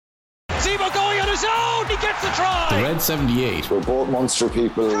Tebow going on his own. He gets the try. The Red 78. We're both Munster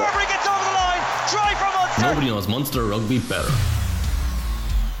people. Carberry gets over the line. Try for Munster. Nobody knows Munster rugby better.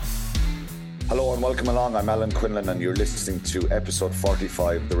 Hello and welcome along. I'm Alan Quinlan and you're listening to episode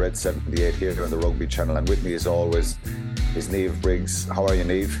 45, The Red 78 here on the Rugby Channel. And with me as always is Niamh Briggs. How are you,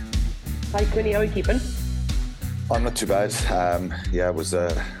 Niamh? Hi Quinny, how are you keeping? I'm not too bad. It was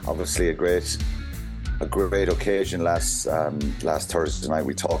obviously a great occasion last Thursday night.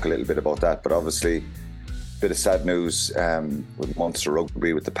 We talk a little bit about that, but obviously a bit of sad news with Munster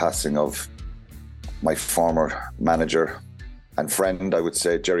Rugby with the passing of my former manager and friend, I would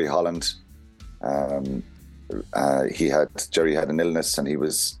say, Jerry Holland. Jerry had an illness and he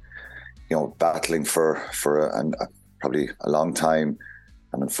was, battling for probably a long time,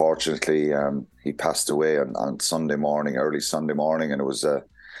 and unfortunately he passed away on early Sunday morning, and it was a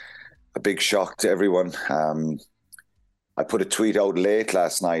big shock to everyone. I put a tweet out late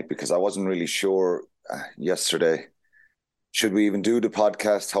last night because I wasn't really sure yesterday should we even do the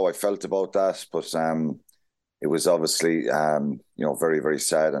podcast, how I felt about that, but it was obviously, very, very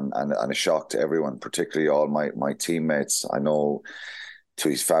sad and a shock to everyone, particularly all my teammates. I know to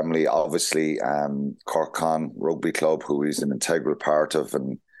his family, obviously, Cork Con Rugby Club, who he's an integral part of,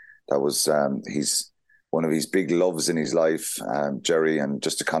 and that was he's one of his big loves in his life, Jerry, and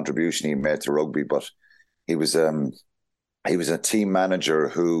just a contribution he made to rugby. But he was a team manager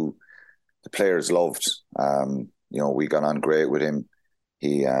who the players loved. We got on great with him.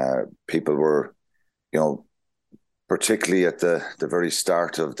 People were, particularly at the very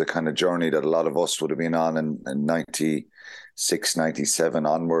start of the kind of journey that a lot of us would have been on in 96, 97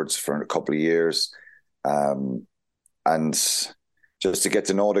 onwards for a couple of years. And just to get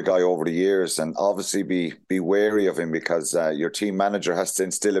to know the guy over the years and obviously be wary of him, because your team manager has to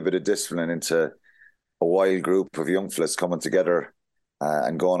instill a bit of discipline into a wild group of young fellas coming together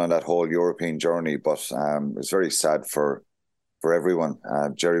and going on that whole European journey. But it was very sad for everyone.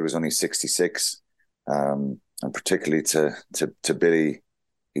 Jerry was only 66. And particularly to Billy,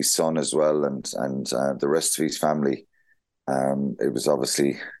 his son as well, and the rest of his family. It was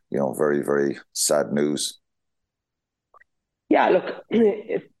obviously, very, very sad news. Yeah, look,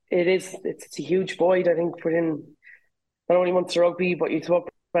 it's a huge void, I think, within not only Munster Rugby, but you talked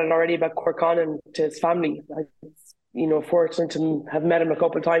about it already about Cork Con and to his family. I'm fortunate to have met him a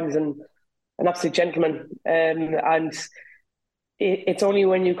couple of times, and an absolute gentleman. And it's only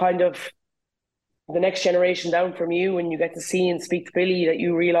when you kind of the next generation down from you, and you get to see and speak to Billy, that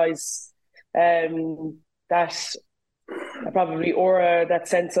you realise that probably aura, that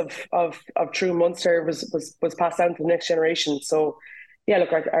sense of true Munster was passed down to the next generation. So yeah,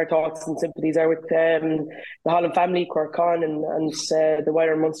 look, our thoughts and sympathies are with the Holland family, Cork Con, and the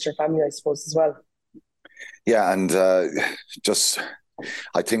wider Munster family, I suppose, as well. Yeah, and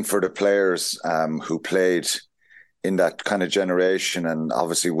I think for the players who played in that kind of generation and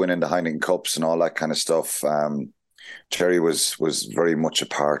obviously winning the Heineken Cups and all that kind of stuff, Jerry was very much a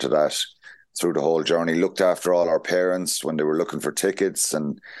part of that through the whole journey. Looked after all our parents when they were looking for tickets,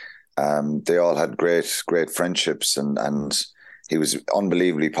 and they all had great friendships, and he was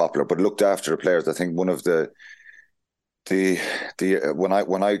unbelievably popular, but looked after the players. I think one of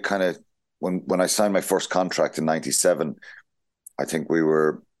when I signed my first contract in 97, I think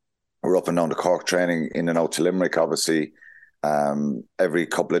we're up and down the Cork training, in and out to Limerick, obviously. Every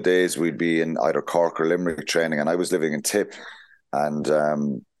couple of days we'd be in either Cork or Limerick training, and I was living in Tip. And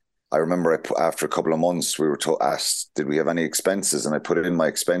I remember after a couple of months we were asked, did we have any expenses? And I put in my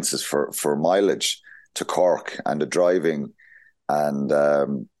expenses for mileage to Cork and the driving and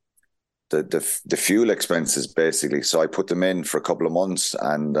the fuel expenses, basically. So I put them in for a couple of months,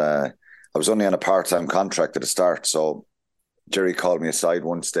 and I was only on a part-time contract at the start. So Jerry called me aside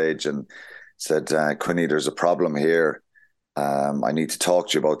one stage and said, Quinny, there's a problem here. I need to talk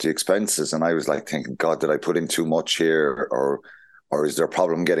to you about the expenses. And I was like thinking, God, did I put in too much here, or is there a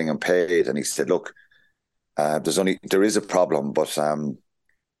problem getting them paid? And he said, look, there is a problem, but I'm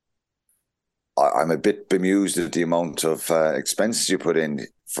a bit bemused at the amount of expenses you put in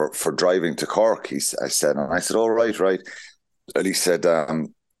for driving to Cork. I said, oh, right. And he said,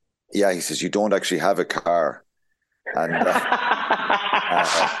 yeah, he says, you don't actually have a car. And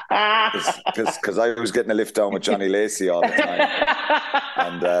because I was getting a lift down with Johnny Lacey all the time,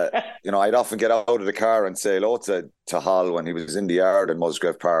 and I'd often get out of the car and say hello to Hall when he was in the yard in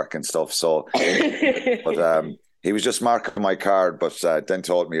Musgrave Park and stuff. So, but he was just marking my card, but then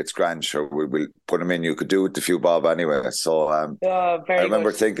told me it's grand. Sure, we'll put him in. You could do it, the few bob anyway. So I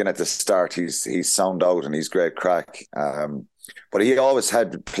remember thinking at the start, he's sound out and he's great crack. But he always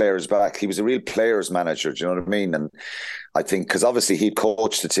had players back. He was a real players manager. Do you know what I mean? And I think because obviously he'd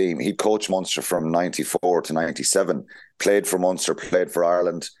coached the team, he'd coached Munster from 94 to 97, played for Munster, played for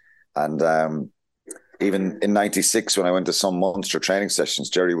Ireland. And even in 96, when I went to some Munster training sessions,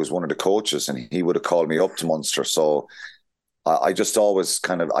 Jerry was one of the coaches and he would have called me up to Munster. So I just always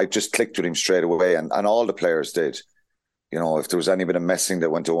I just clicked with him straight away, and all the players did. You know, if there was any bit of messing that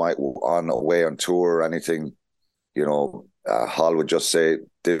went away on tour or anything, you know, Hall would just say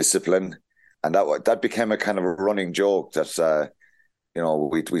discipline. And that became a kind of a running joke that, you know,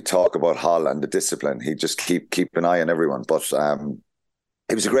 we talk about Hall and the discipline. He'd just keep an eye on everyone. But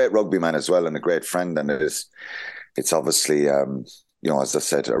he was a great rugby man as well and a great friend. And it's obviously, you know, as I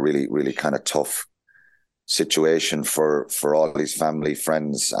said, a really, really kind of tough situation for all his family,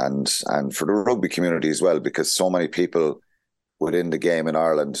 friends, and for the rugby community as well, because so many people within the game in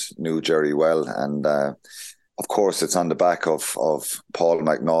Ireland knew Jerry well. And of course, it's on the back of Paul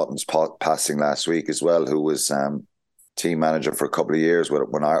McNaughton's passing last week as well, who was team manager for a couple of years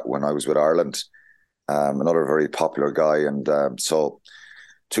when I was with Ireland. Another very popular guy, and so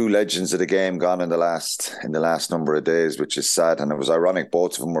two legends of the game gone in the last number of days, which is sad. And it was ironic;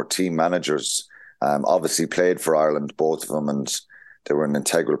 both of them were team managers. Obviously played for Ireland, both of them, and they were an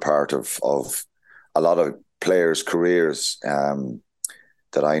integral part of a lot of players' careers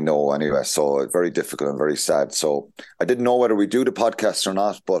that I know anyway. So it's very difficult and very sad. So I didn't know whether we do the podcast or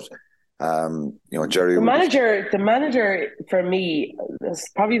not, but you know, Jerry. The manager for me is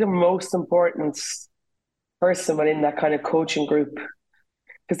probably the most important person within that kind of coaching group,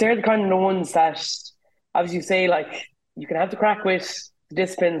 because they're the kind of ones that, as you say, like, you can have the crack with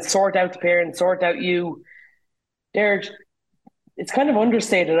discipline, sort out the parents, sort out you. It's kind of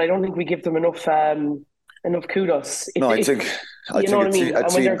understated. I don't think we give them enough kudos. I think what I mean.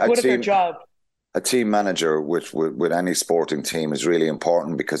 And when they're good at their job, a team manager with any sporting team is really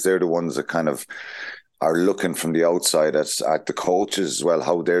important, because they're the ones that kind of are looking from the outside at the coaches as well,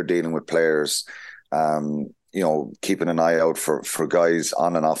 how they're dealing with players. You know, keeping an eye out for guys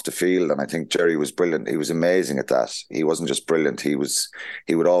on and off the field. And I think Jerry was brilliant. He was amazing at that. He wasn't just brilliant. He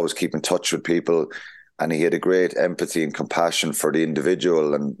would always keep in touch with people, and he had a great empathy and compassion for the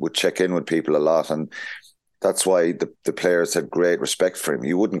individual, and would check in with people a lot. And that's why the players had great respect for him.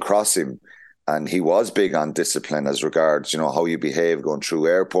 You wouldn't cross him. And he was big on discipline as regards, you know, how you behave going through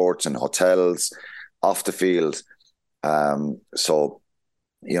airports and hotels, off the field. So,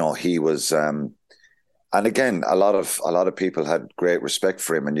 you know, he was... And again, a lot of people had great respect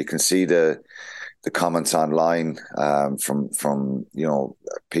for him, and you can see the comments online from you know,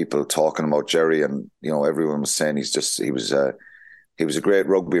 people talking about Jerry, and you know, everyone was saying he was a great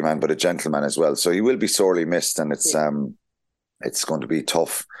rugby man, but a gentleman as well. So he will be sorely missed, and it's going to be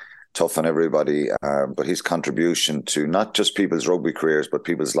tough on everybody. But his contribution to not just people's rugby careers, but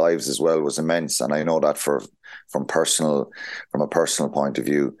people's lives as well, was immense, and I know that from a personal point of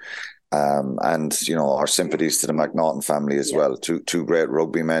view. And you know, our sympathies to the McNaughton family as well. Two great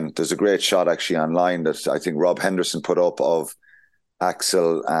rugby men. There's a great shot actually online that I think Rob Henderson put up of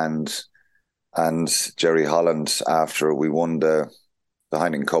Axel and Jerry Holland after we won the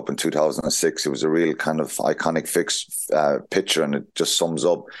Heineken Cup in 2006. It was a real kind of iconic picture, and it just sums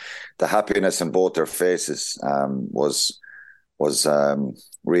up the happiness in both their faces. Was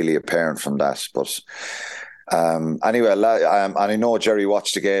really apparent from that, but. Anyway, and I know Jerry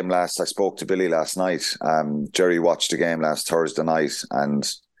watched the game last. I spoke to Billy last night. Jerry watched the game last Thursday night, and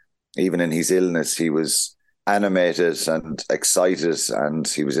even in his illness, he was animated and excited, and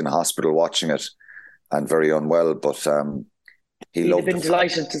he was in hospital watching it and very unwell. But he loved it. He'd been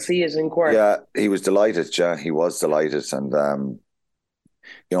delighted to see it in court. Yeah, he was delighted. Yeah, he was delighted, and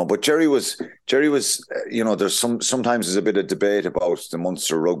you know, but Jerry was, you know, sometimes there's a bit of debate about the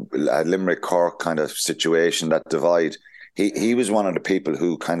Munster Limerick Cork kind of situation, that divide. He was one of the people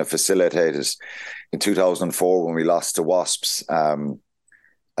who kind of facilitated in 2004 when we lost to Wasps.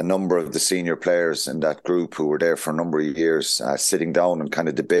 A number of the senior players in that group who were there for a number of years, sitting down and kind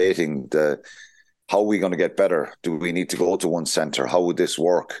of debating how are we going to get better? Do we need to go to one centre? How would this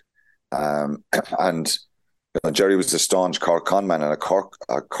work? And you know, Jerry was a staunch Cork conman and a Cork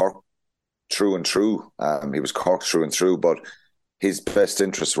true and true. He was Cork through and through, but his best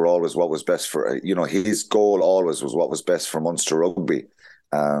interests were always what was best for, you know, his goal always was what was best for Munster rugby.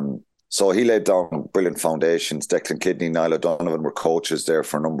 So he laid down brilliant foundations. Declan Kidney, Niall O'Donovan were coaches there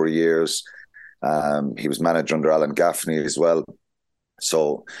for a number of years. He was manager under Alan Gaffney as well.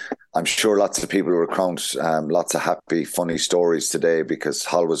 So I'm sure lots of people will recount lots of happy, funny stories today, because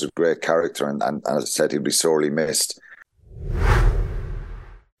Hull was a great character, and as I said, he'll be sorely missed.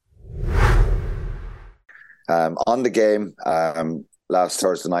 On the game, last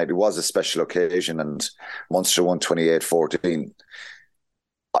Thursday night. It was a special occasion, and Munster won 28-14.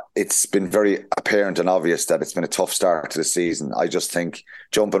 It's been very apparent and obvious that it's been a tough start to the season. I just think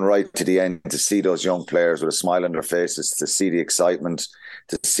jumping right to the end, to see those young players with a smile on their faces, to see the excitement,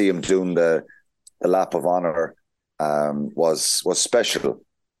 to see them doing the lap of honour was special.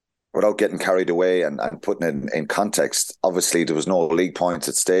 Without getting carried away and putting it in context, obviously there was no league points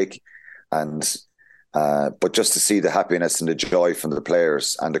at stake, but just to see the happiness and the joy from the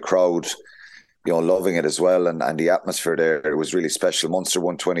players and the crowd, loving it as well, and the atmosphere there, it was really special. Munster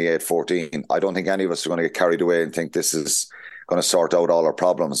won 28-14. I don't think any of us are going to get carried away and think this is going to sort out all our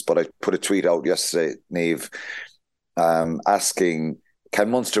problems. But I put a tweet out yesterday, Niamh, asking, can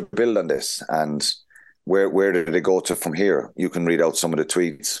Munster build on this? And where did it go to from here? You can read out some of the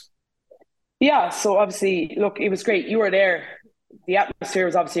tweets. Yeah, so obviously, look, it was great. You were there. The atmosphere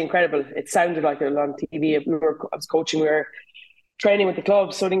was obviously incredible. It sounded like it on TV. I was coaching, we were training with the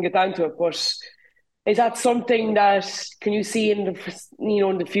club, so I didn't get down to it. But is that something that can you see in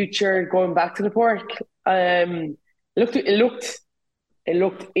the future going back to the Páirc? It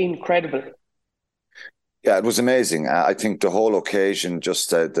looked incredible. Yeah, it was amazing. I think the whole occasion, just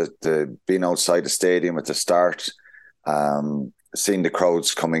the being outside the stadium at the start, seeing the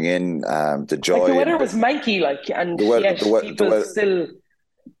crowds coming in, the joy. The weather was manky,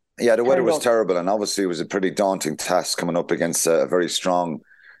 the weather was terrible, and obviously it was a pretty daunting task coming up against a very strong,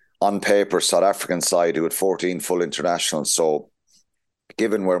 on paper, South African side who had 14 full internationals. So,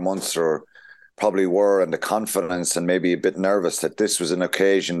 given where Munster probably were and the confidence and maybe a bit nervous, that this was an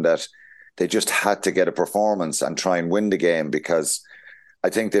occasion that they just had to get a performance and try and win the game, because I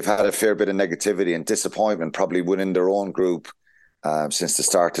think they've had a fair bit of negativity and disappointment probably within their own group since the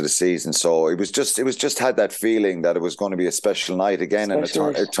start of the season. So it was just had that feeling that it was going to be a special night again, and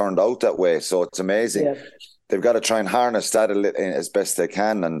it turned out that way. So it's amazing. Yeah. They've got to try and harness that as best they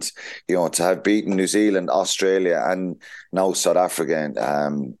can, and to have beaten New Zealand, Australia, and now South Africa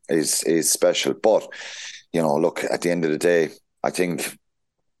is special. But look, at the end of the day, I think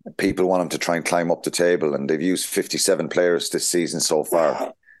people want them to try and climb up the table, and they've used 57 players this season so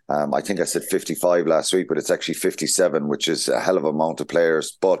far. I think I said 55 last week, but it's actually 57, which is a hell of an amount of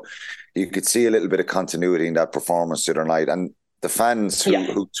players. But you could see a little bit of continuity in that performance the other night. And the fans who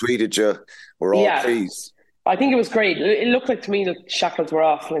tweeted you were all pleased. I think it was great. It looked like to me that shackles were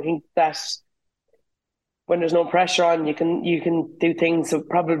off. And I think that when there's no pressure on, you can do things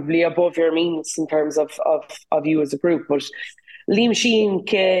probably above your means in terms of you as a group. But Liam Sheehan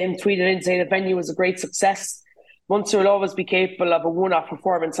tweeted in saying the venue was a great success. Munster will always be capable of a one-off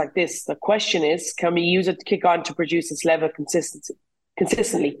performance like this. The question is, can we use it to kick on to produce this level of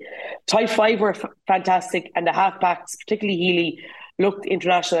consistently? Tight five were fantastic, and the half-backs, particularly Healy, looked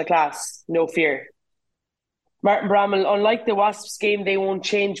international class, no fear. Martin Bramall, unlike the Wasps game, they won't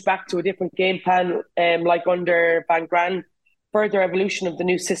change back to a different game plan like under Van Gran. Further evolution of the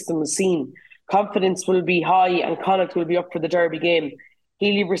new system was seen. Confidence will be high, and Connacht will be up for the Derby game.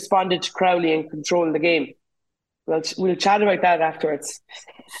 Healy responded to Crowley and controlled the game. We'll chat about that afterwards.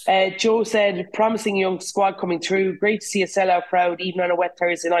 Joe said, promising young squad coming through. Great to see a sellout crowd even on a wet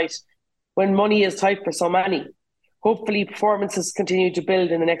Thursday night when money is tight for so many. Hopefully performances continue to build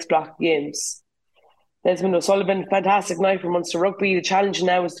in the next block of games. Desmond O'Sullivan, fantastic night for Munster Rugby. The challenge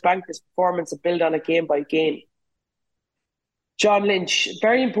now is to bank this performance and build on it game by game. John Lynch,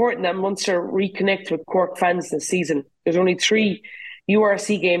 very important that Munster reconnect with Cork fans this season. There's only 3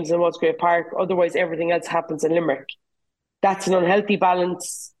 URC games in Musgrave Park, otherwise everything else happens in Limerick. That's an unhealthy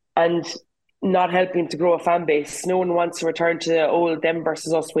balance and not helping to grow a fan base. No one wants to return to the old them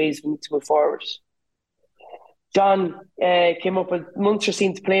versus us ways. We need to move forward. John came up with Munster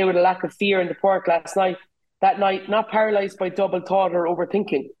seemed to play with a lack of fear in the Páirc last night. That night, not paralysed by double thought or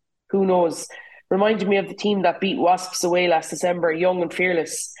overthinking. Who knows? Reminded me of the team that beat Wasps away last December, young and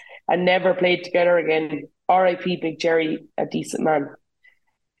fearless, and never played together again. R.I.P. Big Jerry, a decent man.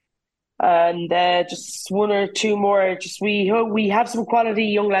 And just 1 or 2 more. We have some quality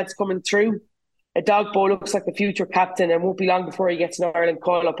young lads coming through. A Dogbo looks like the future captain and won't be long before he gets an Ireland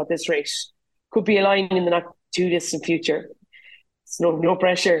call-up at this rate. Could be a line in the not too distant future. It's no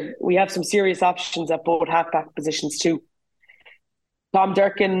pressure. We have some serious options at both halfback positions too. Tom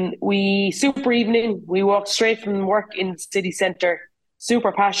Durkin, super evening. We walked straight from work in the city centre.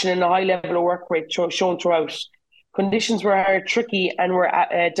 Super passion and a high level of work rate shown throughout. Conditions were tricky and were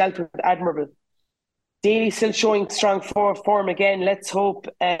dealt with admirable. Daly still showing strong form again. Let's hope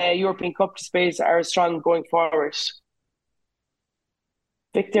European Cup displays are strong going forward.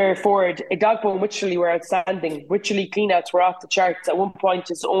 Victor Ford, Dogbo and Wycherley were outstanding. Wycherley cleanouts were off the charts. At one point,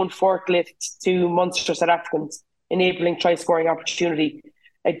 his own forklift to Munster South Africans. enabling try-scoring opportunity.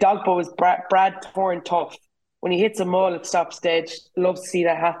 A Dogbo is Brad Thorne tough. When he hits a maul, it stops dead. Love to see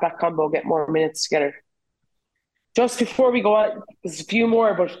that half-back combo get more minutes together. Just before we go on, there's a few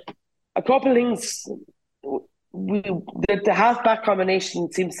more, but a couple of things. The half-back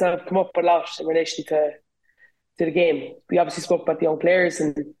combination seems to have come up a lot in relation to the game. We obviously spoke about the young players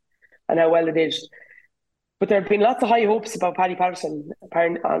and how well they did. But there have been lots of high hopes about Paddy Patterson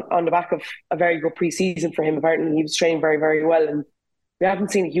on the back of a very good pre-season for him. Apparently he was training very, very well, and we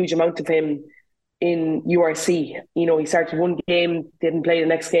haven't seen a huge amount of him in URC. You know, he started one game, didn't play the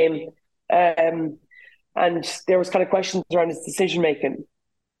next game. And there was kind of questions around his decision-making.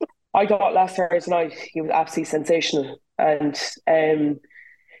 I thought last Thursday night he was absolutely sensational. And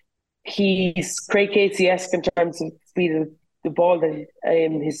he's Craig Casey-esque in terms of speed of the ball, that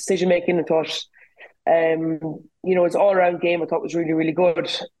his decision-making. I thought, his all-around game I thought was really, really good.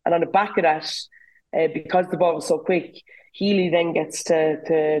 And on the back of that, because the ball was so quick, Healy then gets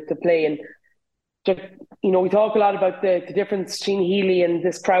to play. And we talk a lot about the difference between Healy and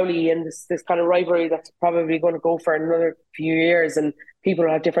this Crowley and this kind of rivalry that's probably going to go for another few years, and people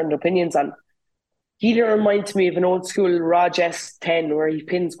have different opinions on. Healy reminds me of an old school Raj S10 where he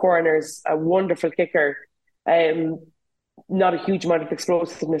pins corners, a wonderful kicker, not a huge amount of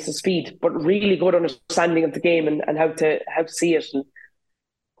explosiveness or speed, but really good understanding of the game and how to see it. And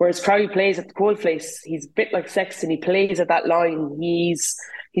whereas Crowley plays at the goalface, he's a bit like Sexton. He plays at that line. He's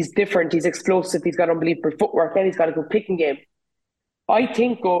different. He's explosive. He's got unbelievable footwork, and he's got a good kicking game. I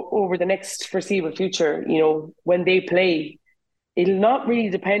think over the next foreseeable future, when they play, it'll not really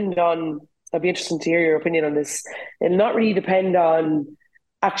depend on. I'd be interested to hear your opinion on this. It'll not really depend on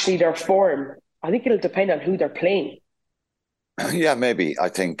actually their form. I think it'll depend on who they're playing. Yeah, maybe. I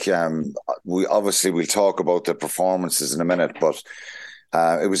think we'll talk about the performances in a minute, but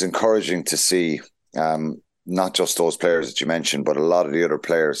it was encouraging to see not just those players that you mentioned, but a lot of the other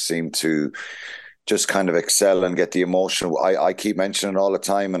players seem to just kind of excel and get the emotion. I keep mentioning it all the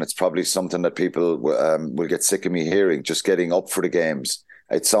time, and it's probably something that people will get sick of me hearing, just getting up for the games.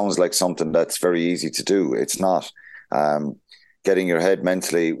 It sounds like something that's very easy to do. It's not. Getting your head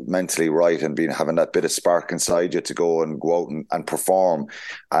mentally right and having that bit of spark inside you to go out and perform.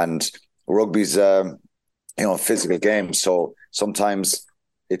 And rugby's a physical game, so sometimes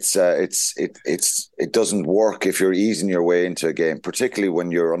it doesn't work if you're easing your way into a game, particularly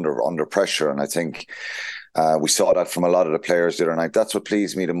when you're under pressure. And I think we saw that from a lot of the players the other night. That's what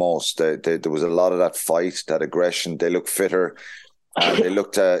pleased me the most. There was a lot of that fight, that aggression. They looked fitter. They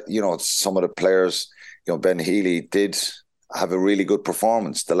looked at some of the players. Ben Healy did have a really good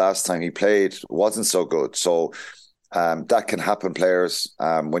performance. The last time he played wasn't so good. So that can happen, players.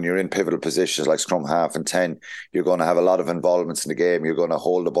 When you're in pivotal positions like scrum half and 10, you're going to have a lot of involvements in the game. You're going to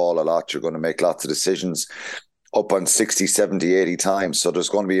hold the ball a lot. You're going to make lots of decisions up on 60, 70, 80 times. So there's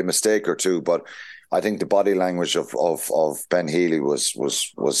going to be a mistake or two. But I think the body language of Ben Healy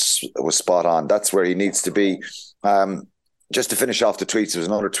was spot on. That's where he needs to be. Just to finish off the tweets, there was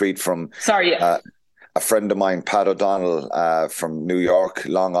another tweet from a friend of mine, Pat O'Donnell from New York,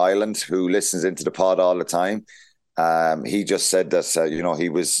 Long Island, who listens into the pod all the time. He just said that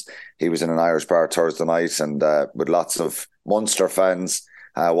he was in an Irish bar Thursday night and with lots of Munster fans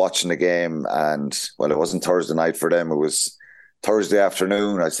watching the game, and it wasn't Thursday night for them; it was Thursday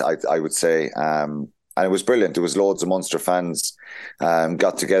afternoon, I would say, and it was brilliant. There was loads of Munster fans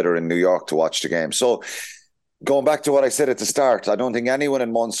got together in New York to watch the game. So, going back to what I said at the start, I don't think anyone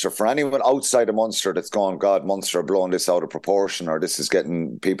in Munster, for anyone outside of Munster that's gone, God, Munster are blowing this out of proportion, or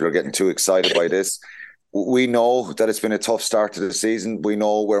people are getting too excited by this. We know that it's been a tough start to the season. We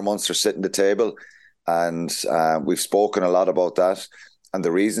know where Munster sit in the table, and we've spoken a lot about that and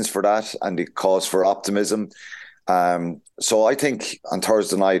the reasons for that and the cause for optimism. So I think on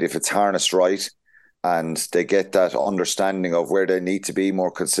Thursday night, if it's harnessed right and they get that understanding of where they need to be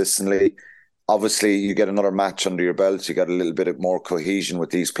more consistently, obviously you get another match under your belt, you get a little bit of more cohesion with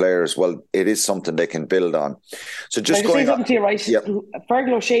these players. Well, it is something they can build on. So just going something to you, right? Yep.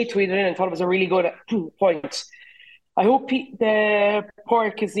 Fergal O'Shea tweeted in and thought it was a really good point. I hope the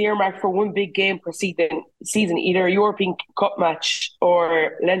Páirc is earmarked for one big game per season, either a European Cup match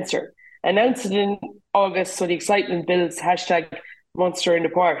or Leinster. Announce it in August so the excitement builds. #Munster in the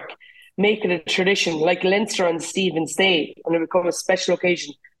Páirc. Make it a tradition like Leinster on Stephen's Day, and it become a special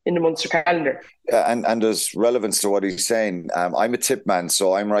occasion in the Munster calendar. And there's relevance to what he's saying. I'm a tip man,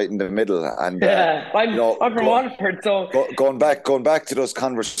 so I'm right in the middle. And I'm from Waterford, so going back to those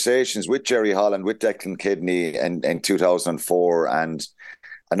conversations with Jerry Holland, with Declan Kidney in 2004, and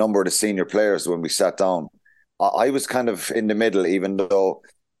a number of the senior players when we sat down, I was kind of in the middle, even though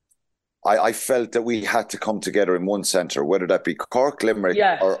I felt that we had to come together in one centre, whether that be Cork, Limerick,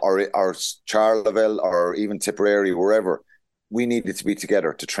 or Charleville, or even Tipperary, wherever. We needed to be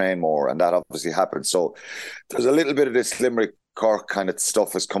together to train more, and that obviously happened. So there's a little bit of this Limerick Cork kind of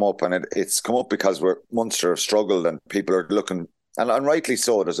stuff has come up, and it's come up because Munster have struggled, and people are looking, and rightly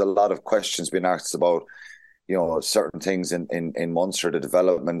so. There's a lot of questions being asked about, certain things in Munster, the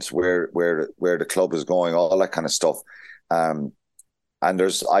development, where the club is going, all that kind of stuff. And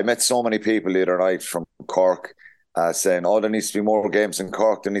I met so many people the other night from Cork saying, there needs to be more games in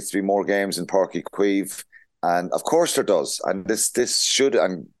Cork, there needs to be more games in Páirc Uí Chaoimh. And of course there does. And this should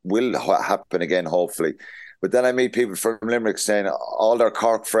and will happen again, hopefully. But then I meet people from Limerick saying all their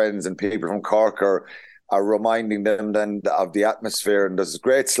Cork friends and people from Cork are reminding them then of the atmosphere. And there's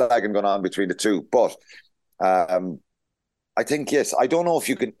great slagging going on between the two. But I think, yes, I don't know if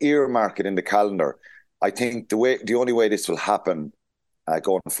you can earmark it in the calendar. I think the only way this will happen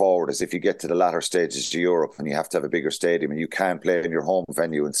going forward is if you get to the latter stages of Europe and you have to have a bigger stadium and you can't play in your home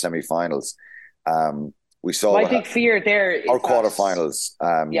venue in semi-finals. We saw my big fear there our quarterfinals.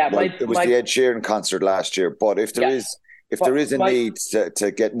 There was the Ed Sheeran concert last year, but if there is a need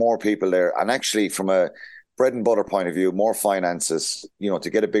to get more people there, and actually from a bread and butter point of view, more finances, to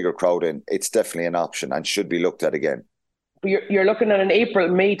get a bigger crowd in, it's definitely an option and should be looked at again. You're looking at an April,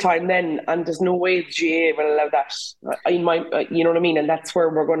 May time then, and there's no way the GA will allow that. You know what I mean? And that's where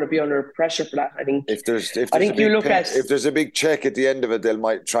we're going to be under pressure for that. I think. If there's a big check at the end of it, they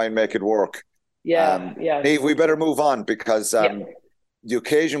might try and make it work. Niamh, we better move on because the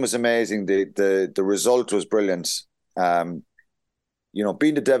occasion was amazing. The result was brilliant. Being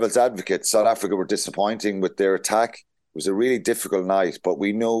the devil's advocate, South Africa were disappointing with their attack. It was a really difficult night, but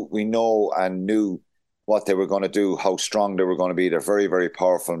we know and knew what they were going to do, how strong they were going to be. They're very, very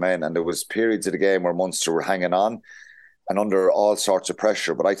powerful men. And there was periods of the game where Munster were hanging on and under all sorts of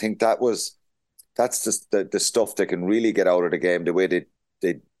pressure. But I think that's the stuff they can really get out of the game, the way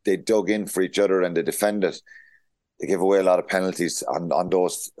they dug in for each other and they defended. They gave away a lot of penalties on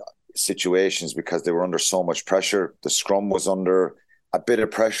those situations because they were under so much pressure. The scrum was under a bit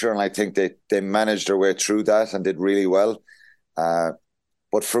of pressure, and I think they managed their way through that and did really well.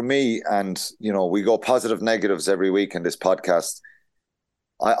 But for me, and we go positive negatives every week in this podcast,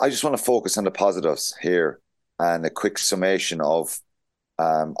 I just want to focus on the positives here and a quick summation of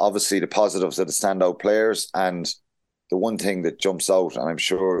obviously the positives of the standout players. And the one thing that jumps out, and I'm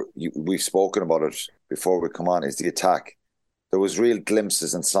sure we've spoken about it before we come on, is the attack. There was real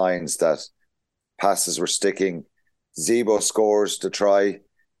glimpses and signs that passes were sticking. Zebo scores the try.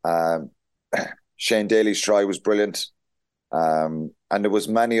 Shane Daly's try was brilliant. And there was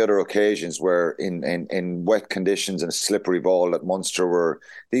many other occasions where in wet conditions and a slippery ball at Munster were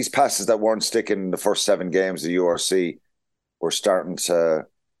these passes that weren't sticking in the first 7 games of the URC were starting to,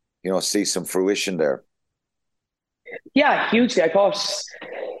 see some fruition there. Yeah, hugely. I thought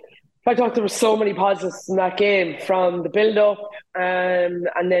there were so many positives in that game, from the build-up and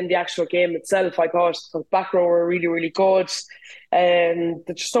then the actual game itself. I thought the back row were really, really good.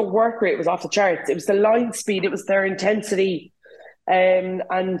 Just the work rate was off the charts. It was the line speed, it was their intensity. Their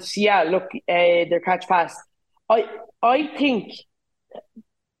catch pass. I think,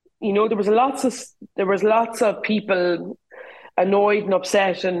 there was lots of people annoyed and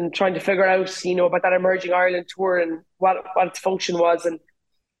upset and trying to figure out, about that emerging Ireland tour and what its function was. And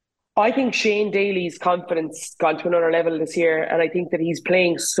I think Shane Daly's confidence gone to another level this year, and I think that he's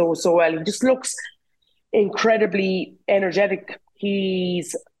playing so well. He just looks incredibly energetic.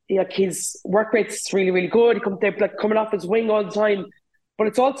 His work rate's really, really good. He comes coming off his wing all the time, but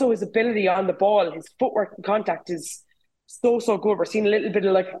it's also his ability on the ball. His footwork and contact is so good. We're seeing a little bit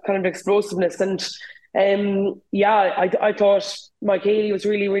of kind of explosiveness, and I thought Mike Haley was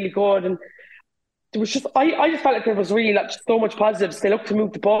really, really good. And there was just I just felt like there was really so much positives. They looked to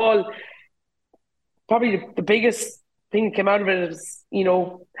move the ball. Probably the biggest thing that came out of it is,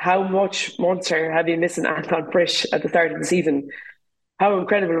 how much Munster had been missing Anton Frisch at the start of the season. How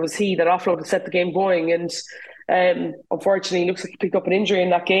incredible was he? That offload to set the game going, and unfortunately, looks like he picked up an injury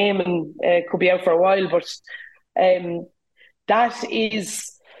in that game and could be out for a while. But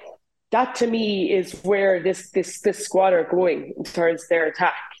that to me is where this squad are going in terms of their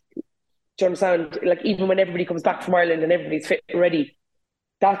attack. Do you understand? Like, even when everybody comes back from Ireland and everybody's fit and ready,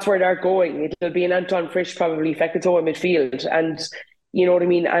 that's where they're going. It'll be an Anton Frisch probably, Fekito in midfield, and you know what I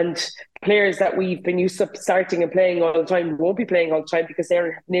mean. And players that we've been used to starting and playing all the time won't be playing all the time because they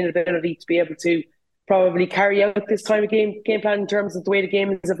don't have an inability to be able to probably carry out this time of game plan in terms of the way the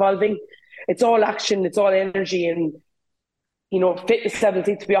game is evolving. It's all action, it's all energy, and fitness levels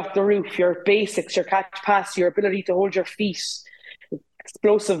need to be off the roof. Your basics, your catch pass, your ability to hold your feet,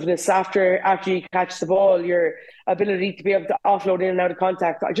 explosiveness after you catch the ball, your ability to be able to offload in and out of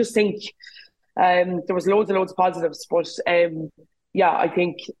contact. I just think there was loads and loads of positives, but I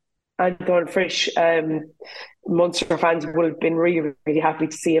think Antoine Frisch, Munster fans would have been really, really happy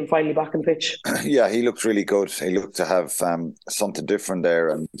to see him finally back on the pitch. Yeah, he looked really good. He looked to have something different there,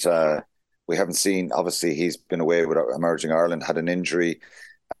 and we haven't seen. Obviously, he's been away with Emerging Ireland, had an injury,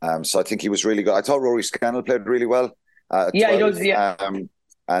 so I think he was really good. I thought Rory Scannell played really well. He does. Yeah,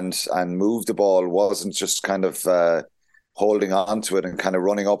 and moved the ball. Wasn't just kind of holding on to it and kind of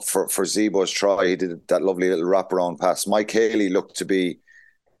running up for Zebo's try. He did that lovely little wraparound pass. Mike Haley looked to be,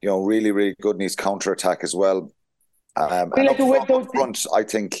 really, really good in his counter attack as well. And up front, I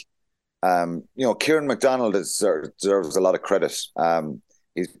think, Kieran McDonald deserves a lot of credit.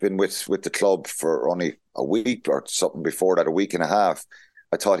 He's been with the club for only a week or something before that, a week and a half.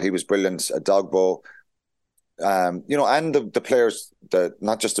 I thought he was brilliant. Dogbo, and the players,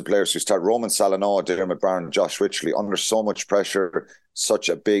 not just the players who start, Roman Salanoa, Dermot Barron, Josh Ritchley, under so much pressure, such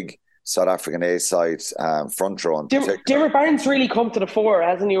a big South African A-side front row. Dermot Barron's really come to the fore,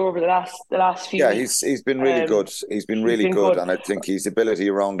 hasn't he, over the last few weeks? Yeah, he's been really good. He's been really good, and I think his ability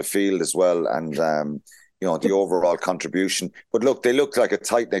around the field as well, and the overall contribution. But look, they look like a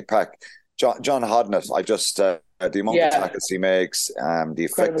tight-knit pack. John Hodnett, the amount of tackles he makes, the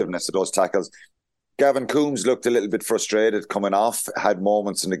effectiveness of those tackles. Gavin Coombs looked a little bit frustrated coming off, had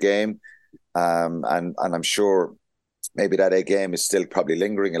moments in the game, and I'm sure maybe that A game is still probably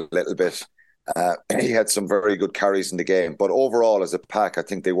lingering a little bit. He had some very good carries in the game, but overall as a pack, I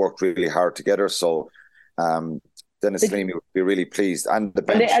think they worked really hard together. So Dennis Leamy would be really pleased, and the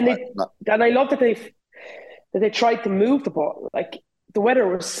bench. And I love that they tried to move the ball. Like, the weather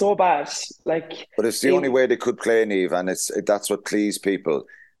was so bad. But it's the only way they could play, Niamh, and that's what pleased people.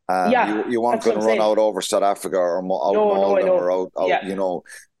 You weren't going to run out over South Africa or out Maul them or out.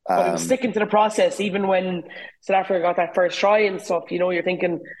 But it was sticking to the process, even when South Africa got that first try and stuff. You're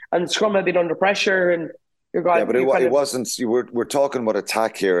thinking, and Scrum had been under pressure, and you're going. Yeah, but it wasn't. We're talking about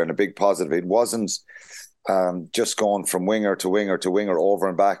attack here, and a big positive. It wasn't just going from winger to winger to winger, over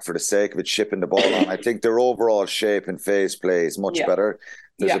and back for the sake of it, shipping the ball on. I think their overall shape and phase play is much better.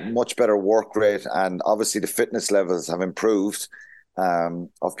 There's a much better work rate, and obviously the fitness levels have improved.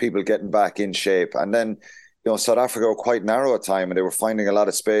 Of people getting back in shape, and then South Africa were quite narrow at time, and they were finding a lot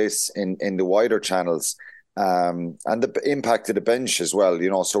of space in the wider channels, and the impact of the bench as well.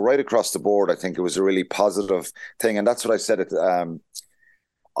 So right across the board, I think it was a really positive thing, and that's what I said.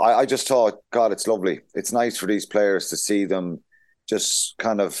 I just thought, God, it's lovely. It's nice for these players to see them just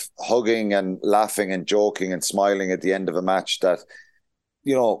kind of hugging and laughing and joking and smiling at the end of a match that,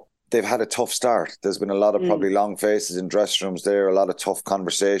 they've had a tough start. There's been a lot of probably long faces in dressing rooms there, a lot of tough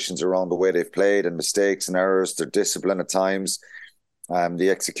conversations around the way they've played and mistakes and errors, their discipline at times, the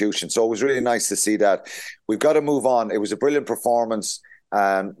execution. So it was really nice to see that. We've got to move on. It was a brilliant performance.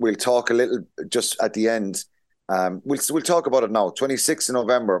 We'll talk a little just at the end. We'll talk about it now. 26th of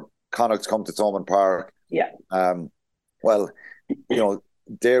November, Connacht come to Thomond Park. Yeah.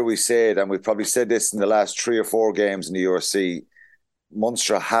 Dare we say it, and we've probably said this in the last 3 or 4 games in the URC,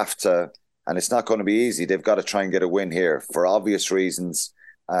 Munster have to, and it's not going to be easy, they've got to try and get a win here for obvious reasons.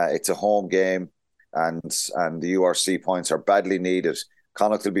 It's a home game, and the URC points are badly needed.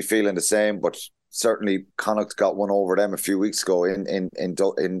 Connacht will be feeling the same, but certainly Connacht got one over them a few weeks ago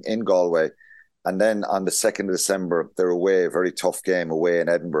in Galway. And then on the 2nd of December, they're away, a very tough game away in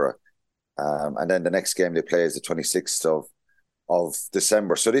Edinburgh. And then the next game they play is the 26th of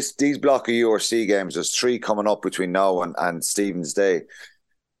December. So these block of URC games, there's 3 coming up between now and Stephen's Day.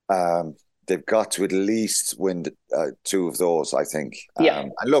 They've got to at least win 2 of those, I think.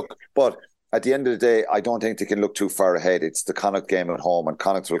 And look, but at the end of the day, I don't think they can look too far ahead. It's the Connacht game at home, and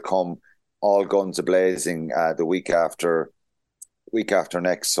Connacht will come all guns a-blazing the week after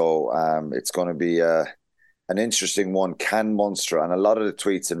next. So it's going to be an interesting one. Can Munster, and a lot of the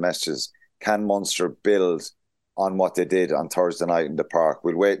tweets and messages, can Munster build on what they did on Thursday night in the park?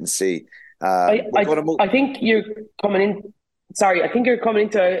 We'll wait and see. I think you're coming in. Sorry, I think you're coming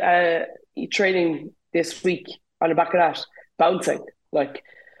into training this week on the back of that, bouncing, like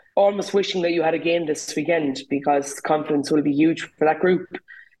almost wishing that you had a game this weekend, because confidence will be huge for that group.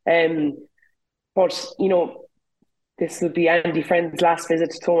 But this will be Andy Friend's last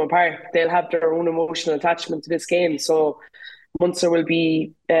visit to Thomond Park. They'll have their own emotional attachment to this game, so Munster will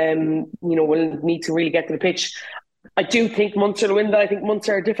be, will need to really get to the pitch. I do think Munster will win that. I think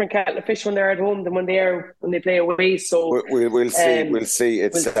Munster are a different kettle of fish when they're at home than when they play away. So we'll see.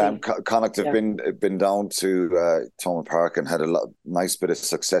 It's Connacht have been down to Thomond Park and had a nice bit of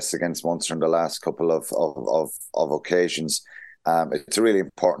success against Munster in the last couple of occasions. It's a really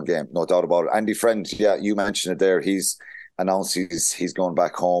important game, no doubt about it. Andy Friend, yeah, you mentioned it there. He's announced he's going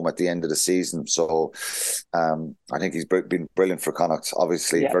back home at the end of the season. So I think he's been brilliant for Connacht.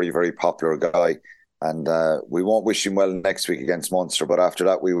 Obviously, very, very popular guy. And we won't wish him well next week against Munster, but after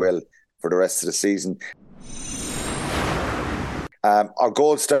that we will for the rest of the season. Our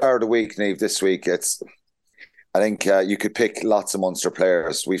gold star of the week, Niamh, this week, I think you could pick lots of Munster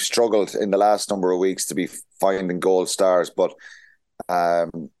players. We've struggled in the last number of weeks to be finding gold stars, but I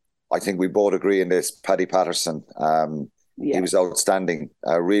think we both agree in this. Paddy Patterson, he was outstanding.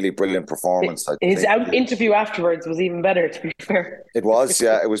 A really brilliant performance. His interview afterwards was even better, to be fair. It was,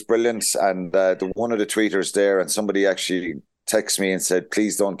 yeah, it was brilliant. And one of the tweeters there, and somebody actually texted me and said,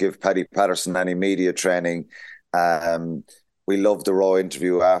 please don't give Paddy Patterson any media training. We loved the raw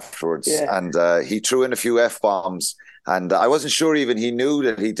interview afterwards. Yeah. And he threw in a few F-bombs. And I wasn't sure even he knew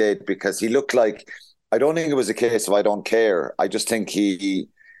that he did, because he looked like, I don't think it was a case of I don't care. I just think he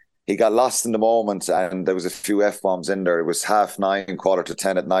got lost in the moment, and there was a few F-bombs in there. It was 9:30,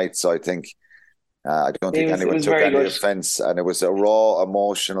 10:15 at night. So I think, I don't think anyone took any offence. And it was a raw,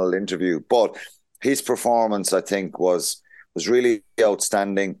 emotional interview. But his performance, I think, was really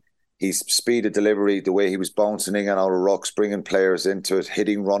outstanding. His speed of delivery, the way he was bouncing in and out of rucks, bringing players into it,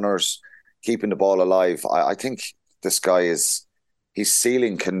 hitting runners, keeping the ball alive. I think this guy his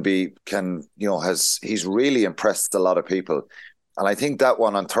ceiling he's really impressed a lot of people. And I think that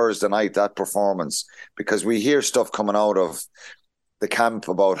one on Thursday night, that performance, because we hear stuff coming out of the camp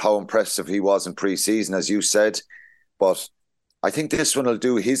about how impressive he was in pre-season, as you said. But I think this one will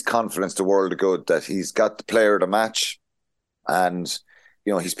do his confidence the world of good, that he's got the player of the match, and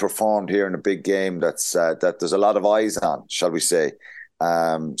he's performed here in a big game that there's a lot of eyes on, shall we say.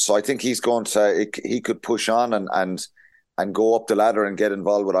 So I think he could push on and go up the ladder and get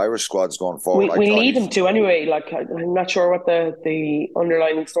involved with Irish squads going forward. We need him to anyway. Like, I'm not sure what the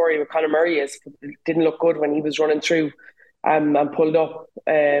underlying story with Conor Murray is. It didn't look good when he was running through and pulled up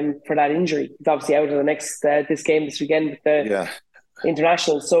for that injury. He's obviously out of the next this game this weekend with the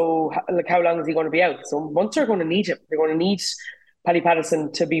international. So, like, how long is he going to be out? So Munster are going to need him. They're going to need Paddy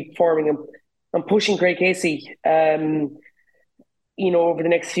Patterson to be performing and pushing Craig Casey, over the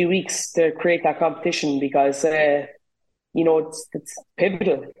next few weeks to create that competition, because it's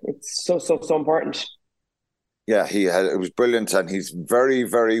pivotal. It's so important. Yeah, it was brilliant, and he's very,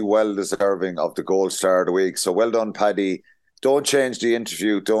 very well deserving of the gold star of the week. So well done, Paddy. Don't change the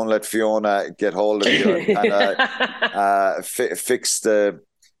interview. Don't let Fiona get hold of you and fix the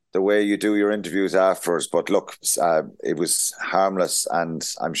way you do your interviews afterwards. But look, it was harmless, and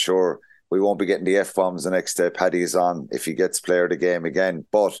I'm sure we won't be getting the F-bombs the next day Paddy is on if he gets player of the game again.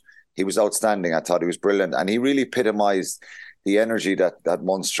 But he was outstanding. I thought he was brilliant, and he really epitomised the energy that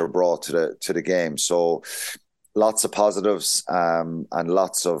Munster brought to the game. So lots of positives, and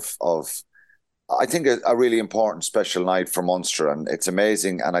lots of I think a really important special night for Munster, and it's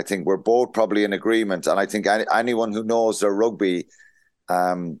amazing. And I think we're both probably in agreement, and I think anyone who knows their rugby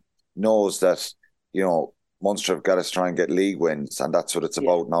knows that Munster have got to try and get league wins, and that's what it's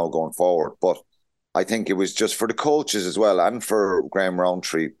about now going forward. But I think it was just for the coaches as well, and for Graham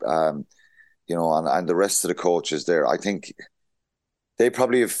Rowntree, and the rest of the coaches there. I think they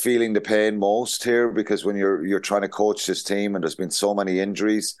probably are feeling the pain most here, because when you're trying to coach this team and there's been so many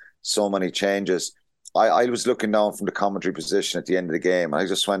injuries, so many changes. I was looking down from the commentary position at the end of the game, and I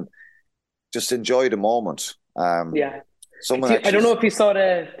just went, just enjoy the moment. I don't know if you saw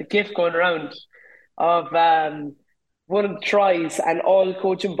the gif going around of one of the tries, and all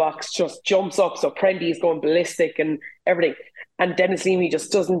coaching box just jumps up. So Prendy is going ballistic and everything. And Dennis Leamy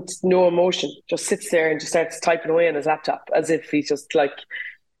just doesn't know emotion, just sits there and just starts typing away on his laptop as if he's just like,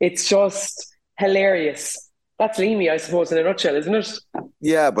 it's just hilarious. That's Leamy, I suppose, in a nutshell, isn't it?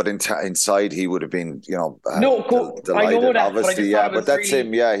 Yeah, but inside he would have been, delighted, I know that, obviously. But that's really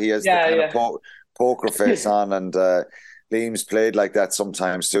him. Yeah, he has the kind of poker face on, and Liam's played like that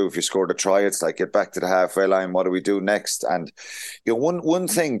sometimes too. If you scored a try, it's like, get back to the halfway line. What do we do next? And one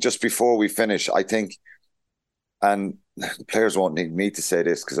thing just before we finish, I think, and the players won't need me to say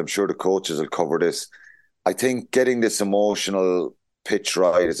this because I'm sure the coaches will cover this. I think getting this emotional pitch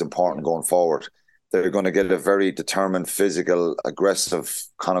right is important going forward. They're going to get a very determined, physical, aggressive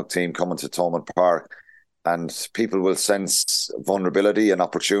Connacht team coming to Thomond Park, and people will sense vulnerability and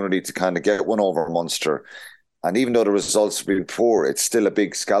opportunity to kind of get one over Munster. And even though the results have been poor, it's still a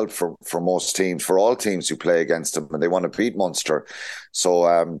big scalp for most teams, for all teams who play against them, and they want to beat Munster.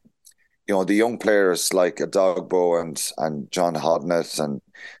 So, the young players like Adogbo and John Hodnett and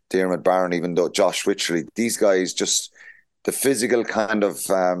Diarmuid Barron, even though Josh Wycherley, these guys, just the physical kind of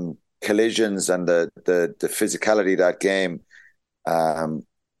collisions and the physicality of that game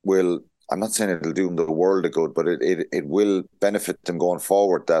will, I'm not saying it'll do them the world of good, but it will benefit them going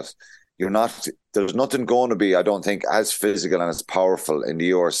forward. That there's nothing going to be, I don't think, as physical and as powerful in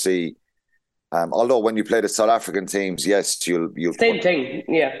the URC. Although when you play the South African teams, yes, you'll same thing,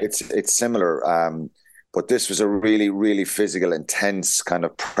 yeah. It's similar. But this was a really, really physical, intense kind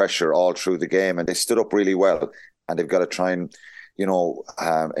of pressure all through the game, and they stood up really well. And they've got to try and,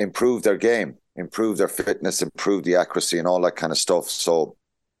 improve their game, improve their fitness, improve the accuracy, and all that kind of stuff. So,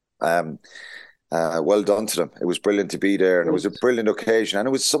 well done to them. It was brilliant to be there, and it was a brilliant occasion, and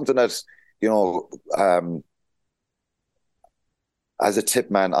it was something that, as a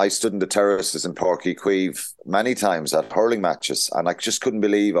tip man, I stood in the terraces in Páirc Uí Chaoimh many times at hurling matches, and I just couldn't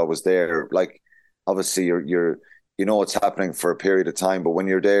believe I was there. Like, obviously, you're what's happening for a period of time, but when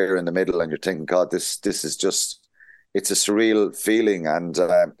you're there in the middle and you're thinking, God, this is just, it's a surreal feeling, and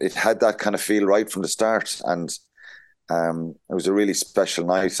it had that kind of feel right from the start, and it was a really special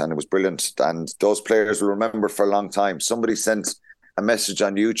night, and it was brilliant, and those players will remember for a long time. Somebody sent a message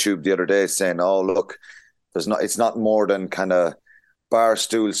on YouTube the other day saying, "Oh, look, it's not more than kind of bar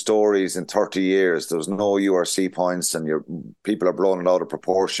stool stories in 30 years. There's no URC points, and people are blowing it out of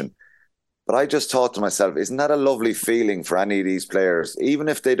proportion." But I just thought to myself, isn't that a lovely feeling for any of these players, even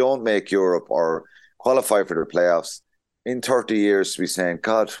if they don't make Europe or qualify for the playoffs, in 30 years to be saying,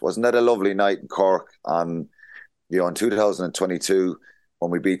 God, wasn't that a lovely night in Cork in 2022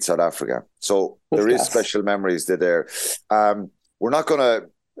 when we beat South Africa? So there is special memories there. We're not going to,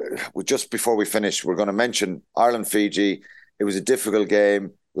 just before we finish, we're going to mention Ireland-Fiji. It was a difficult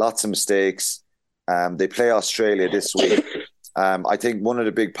game, lots of mistakes. They play Australia this week. I think one of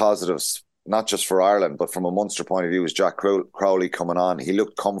the big positives, not just for Ireland, but from a Munster point of view, is Jack Crowley coming on. He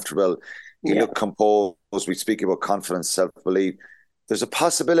looked comfortable. He looked composed. We speak about confidence, self-belief. There's a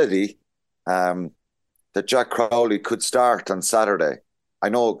possibility that Jack Crowley could start on Saturday. I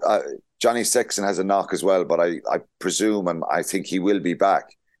know Johnny Sexton has a knock as well, but I presume and I think he will be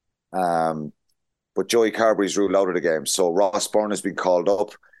back. But Joey Carberry's ruled out of the game. So Ross Byrne has been called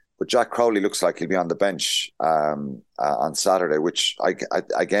up. But Jack Crowley looks like he'll be on the bench on Saturday, which I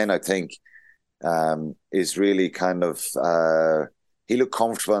think is really kind of... he looked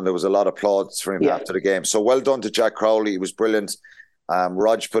comfortable, and there was a lot of applause for him after the game. So well done to Jack Crowley. He was brilliant.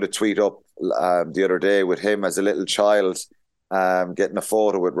 Rog put a tweet up the other day with him as a little child getting a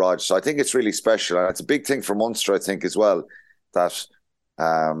photo with Rog. So I think it's really special. And it's a big thing for Munster, I think, as well, that...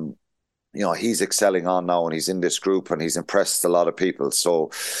 he's excelling on now, and he's in this group, and he's impressed a lot of people.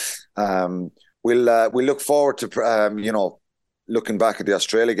 So we'll look forward to looking back at the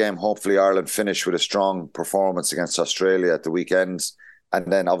Australia game. Hopefully Ireland finish with a strong performance against Australia at the weekend,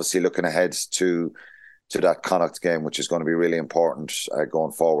 and then obviously looking ahead to that Connacht game, which is going to be really important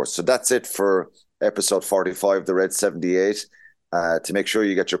going forward. So that's it for episode 45, the Red 78. To make sure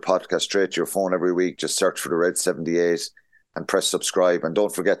you get your podcast straight to your phone every week, just search for the Red 78 and press subscribe. And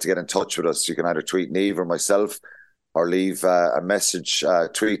don't forget to get in touch with us. You can either tweet Niamh or myself, or leave a message,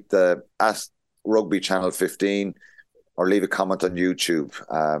 tweet at Rugby Channel 15, or leave a comment on YouTube.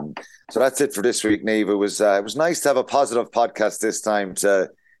 So that's it for this week, Niamh. It was nice to have a positive podcast this time, to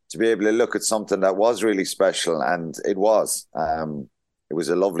be able to look at something that was really special, and it was. It was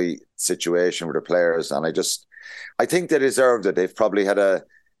a lovely situation with the players, and I think they deserved it. They've probably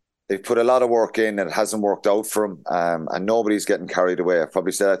they've put a lot of work in, and it hasn't worked out for them, and nobody's getting carried away. I've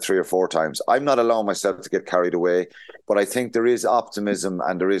probably said that 3 or 4 times. I'm not allowing myself to get carried away, but I think there is optimism,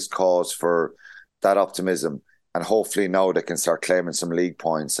 and there is cause for that optimism. And hopefully now they can start claiming some league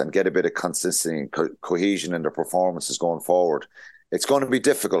points and get a bit of consistency and cohesion in their performances going forward. It's going to be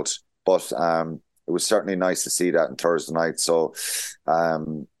difficult, but it was certainly nice to see that on Thursday night. So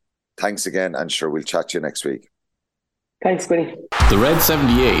thanks again, and sure, we'll chat to you next week. Thanks, Quinny. The Red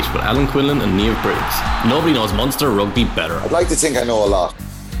 78 with Alan Quinlan and Niamh Briggs. Nobody knows Munster rugby better. I'd like to think I know a lot.